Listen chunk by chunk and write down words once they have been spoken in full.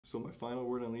So my final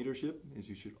word on leadership is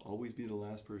you should always be the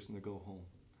last person to go home.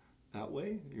 That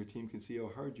way, your team can see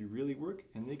how hard you really work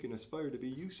and they can aspire to be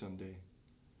you someday.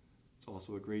 It's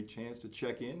also a great chance to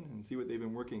check in and see what they've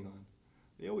been working on.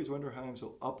 They always wonder how I'm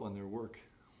so up on their work.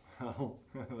 Well,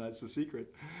 that's the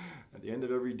secret. At the end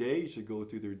of every day, you should go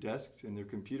through their desks and their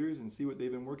computers and see what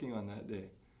they've been working on that day.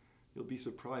 You'll be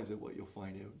surprised at what you'll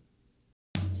find out.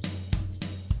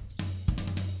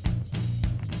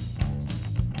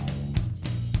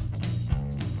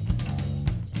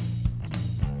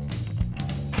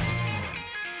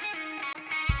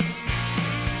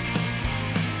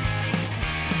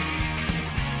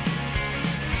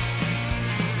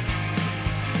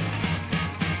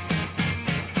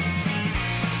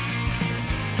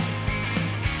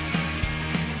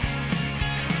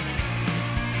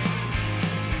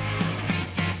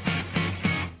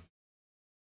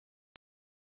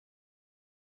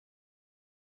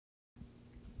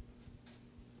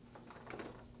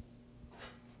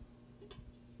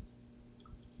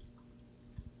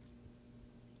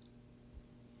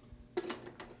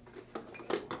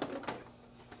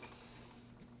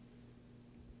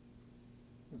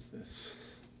 What's this?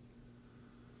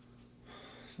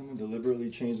 Someone deliberately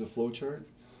changed the flowchart.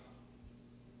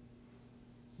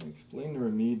 I explained to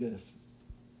Ramid that if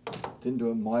I didn't do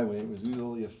it my way, it would lose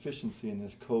all the efficiency in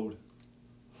this code. Is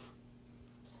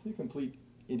he a complete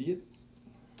idiot?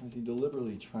 Or is he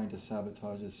deliberately trying to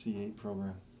sabotage his C8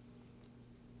 program?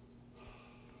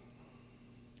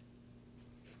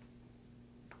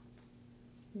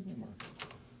 Where's my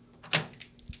marker?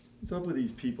 What's up with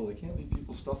these people? They can't leave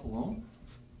people's stuff alone.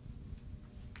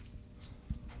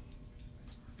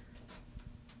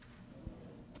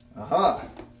 Aha!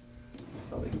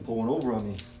 Thought they could pull one over on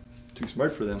me. Too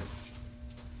smart for them.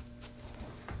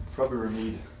 Probably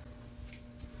Ramid.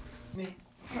 Me.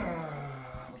 But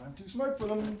I'm too smart for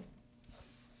them.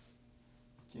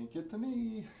 Can't get to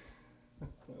me.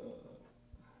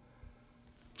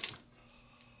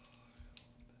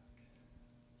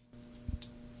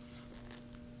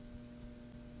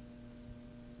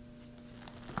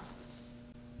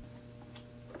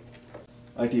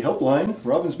 IT helpline,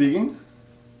 Robin speaking.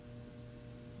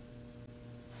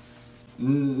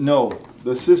 No,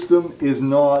 the system is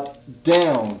not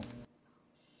down.